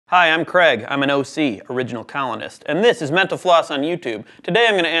Hi, I'm Craig. I'm an OC, original colonist, and this is Mental Floss on YouTube. Today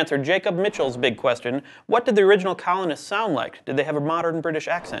I'm going to answer Jacob Mitchell's big question: what did the original colonists sound like? Did they have a modern British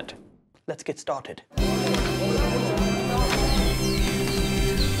accent? Let's get started.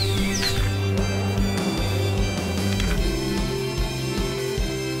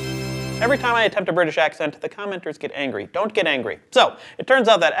 Every time I attempt a British accent, the commenters get angry. Don't get angry. So, it turns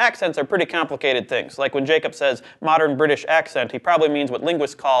out that accents are pretty complicated things. Like when Jacob says modern British accent, he probably means what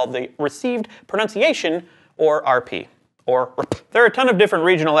linguists call the received pronunciation, or RP. Or RP. There are a ton of different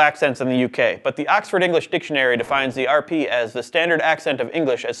regional accents in the UK, but the Oxford English Dictionary defines the RP as the standard accent of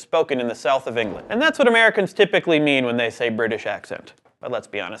English as spoken in the south of England. And that's what Americans typically mean when they say British accent. But let's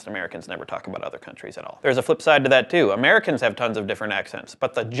be honest, Americans never talk about other countries at all. There's a flip side to that too. Americans have tons of different accents,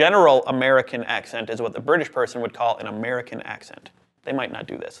 but the general American accent is what the British person would call an American accent. They might not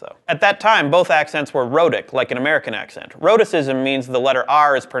do this though. At that time, both accents were rhotic, like an American accent. Rhoticism means the letter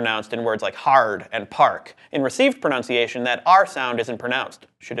R is pronounced in words like hard and park. In received pronunciation, that R sound isn't pronounced.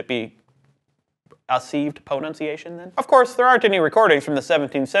 Should it be received pronunciation then? Of course, there aren't any recordings from the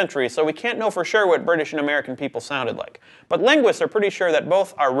 17th century, so we can't know for sure what British and American people sounded like. But linguists are pretty sure that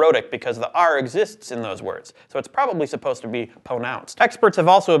both are rhotic because the R exists in those words, so it's probably supposed to be pronounced. Experts have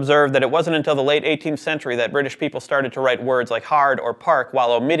also observed that it wasn't until the late 18th century that British people started to write words like hard or park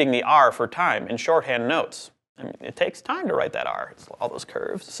while omitting the R for time in shorthand notes. I mean, it takes time to write that R. It's all those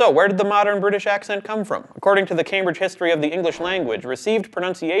curves. So, where did the modern British accent come from? According to the Cambridge History of the English Language, received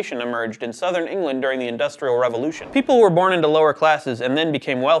pronunciation emerged in southern England during the Industrial Revolution. People who were born into lower classes and then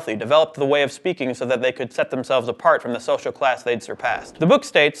became wealthy developed the way of speaking so that they could set themselves apart from the social class they'd surpassed. The book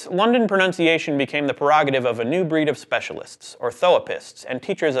states, London pronunciation became the prerogative of a new breed of specialists, orthoepists, and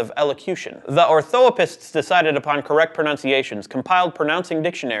teachers of elocution. The orthoepists decided upon correct pronunciations, compiled pronouncing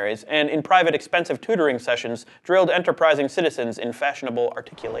dictionaries, and in private expensive tutoring sessions, drilled enterprising citizens in fashionable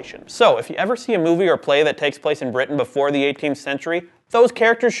articulation. So, if you ever see a movie or play that takes place in Britain before the 18th century, those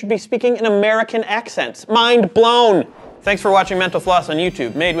characters should be speaking in American accents. Mind blown! Thanks for watching Mental Floss on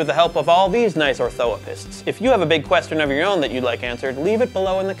YouTube, made with the help of all these nice orthoepists. If you have a big question of your own that you'd like answered, leave it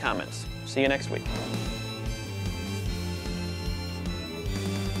below in the comments. See you next week.